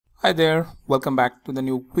Hi there, welcome back to the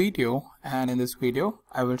new video, and in this video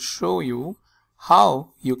I will show you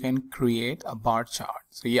how you can create a bar chart.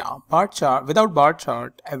 So yeah, bar chart, without bar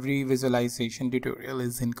chart every visualization tutorial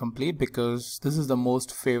is incomplete because this is the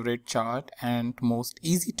most favorite chart and most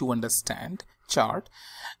easy to understand chart.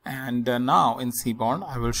 And now in Seaborn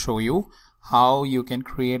I will show you how you can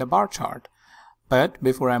create a bar chart. But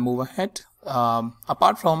before I move ahead,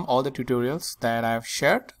 apart from all the tutorials that I've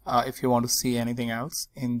shared, if you want to see anything else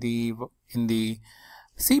in the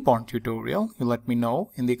Seaborn tutorial, you let me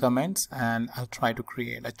know in the comments and I'll try to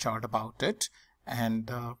create a chart about it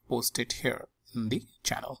and post it here in the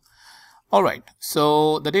channel. Alright,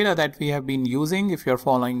 so the data that we have been using, if you're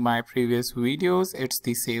following my previous videos, it's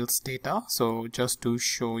the sales data. So just to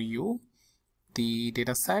show you the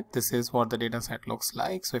data set, this is what the data set looks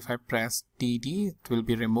like. So if I press DD, it will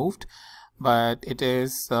be removed, but it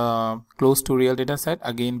is close to real data set,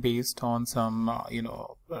 again based on some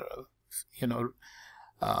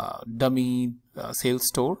dummy sales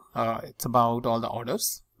store. It's about all the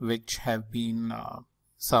orders which have been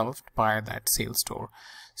served by that sales store.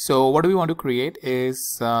 So what do we want to create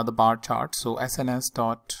is the bar chart. So SNS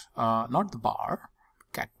dot not the bar,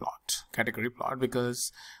 catplot, category plot,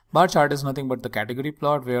 because bar chart is nothing but the category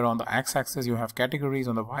plot, where on the x-axis you have categories,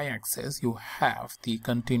 on the y-axis you have the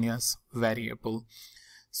continuous variable.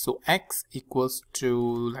 So x equals to,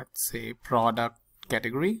 let's say, product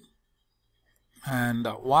category, and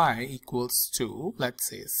y equals to, let's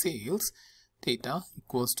say, sales data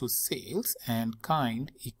equals to sales, and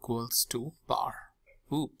kind equals to bar.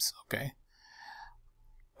 Oops, okay,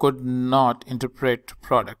 could not interpret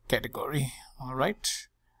product category. All right,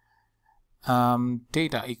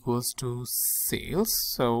 data equals to sales,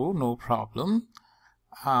 so no problem.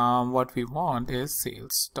 What we want is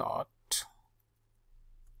sales dot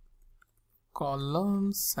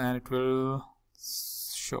columns, and it will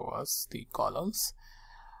show us the columns.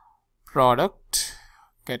 Product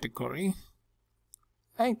category,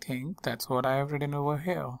 I think that's what I have written over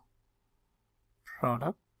here.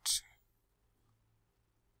 Product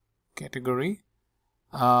category.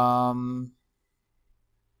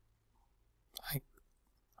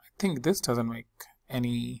 I think this doesn't make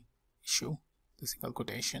any issue, the single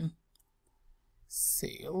quotation.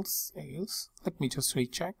 Sales, let me just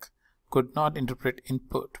recheck. Could not interpret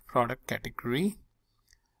input product category.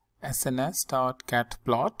 SNS dot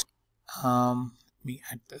catplot. Let me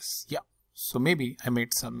add this. Yeah, so maybe I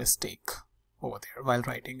made some mistake over there while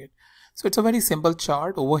writing it. So it's a very simple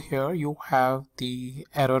chart. Over here you have the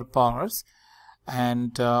error bars,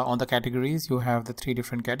 and on the categories you have the 3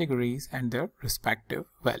 different categories and their respective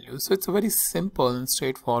values. So it's a very simple and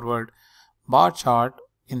straightforward bar chart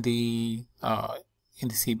in the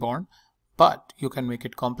Seaborn, but you can make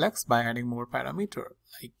it complex by adding more parameter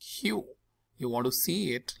like hue. You want to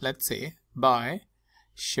see it, let's say, by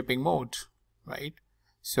shipping mode, right?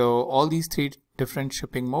 So all these 3 different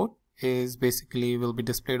shipping mode is basically will be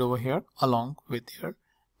displayed over here along with your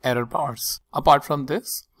error bars. Apart from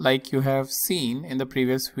this, like you have seen in the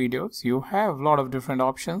previous videos, you have a lot of different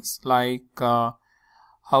options, like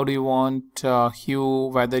how do you want hue,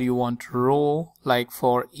 whether you want row, like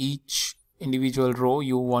for each individual row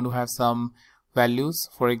you want to have some values.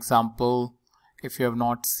 For example, if you have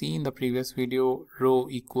not seen the previous video, row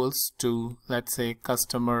equals to, let's say,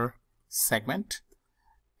 customer segment,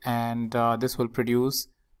 and this will produce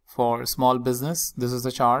for small business, this is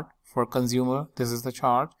the chart. For consumer, this is the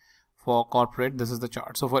chart. For corporate, this is the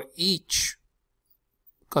chart. So for each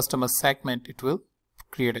customer segment, it will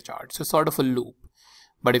create a chart. So sort of a loop.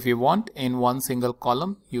 But if you want in one single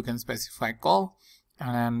column, you can specify call,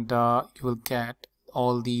 and you will get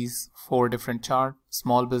all these 4 different charts: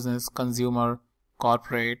 small business, consumer,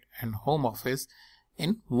 corporate, and home office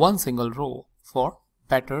in one single row for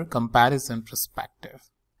better comparison perspective.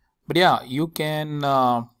 But yeah, you can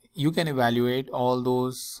evaluate all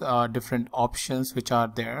those different options which are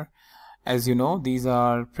there. As you know, these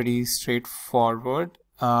are pretty straightforward,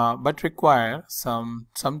 but require some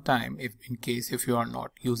time in case if you are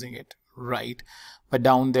not using it right. But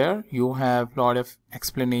down there you have a lot of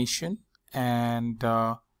explanation, and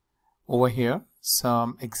over here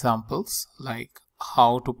some examples like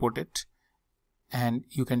how to put it, and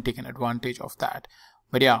you can take an advantage of that.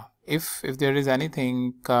 But yeah, if there is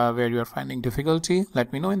anything where you are finding difficulty,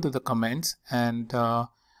 let me know into the comments, and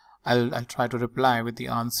I'll try to reply with the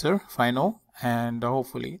answer if I know, and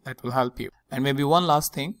hopefully that will help you. And maybe one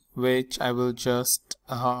last thing which I will just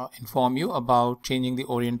inform you about, changing the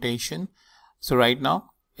orientation. So right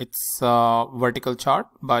now it's a vertical chart,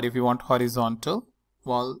 but if you want horizontal,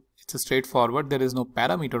 well, it's a straightforward. There is no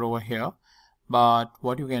parameter over here, but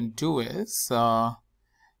what you can do is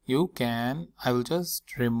I will just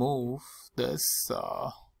remove this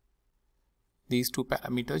these two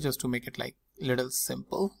parameters just to make it like little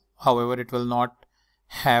simple. However, it will not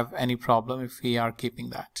have any problem if we are keeping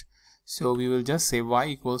that. So we will just say y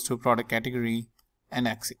equals to product category and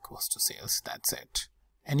x equals to sales. That's it.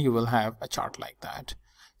 And you will have a chart like that.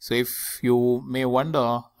 So if you may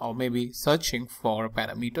wonder or maybe searching for a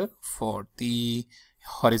parameter for the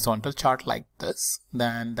horizontal chart like this,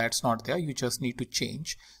 then that's not there. You just need to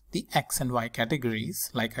change the x and y categories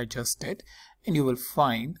like I just did, and you will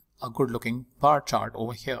find a good looking bar chart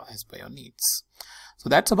over here as per your needs. So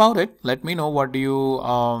that's about it. Let me know what do you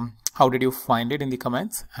how did you find it in the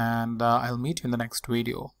comments, and I'll meet you in the next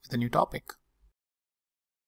video with a new topic.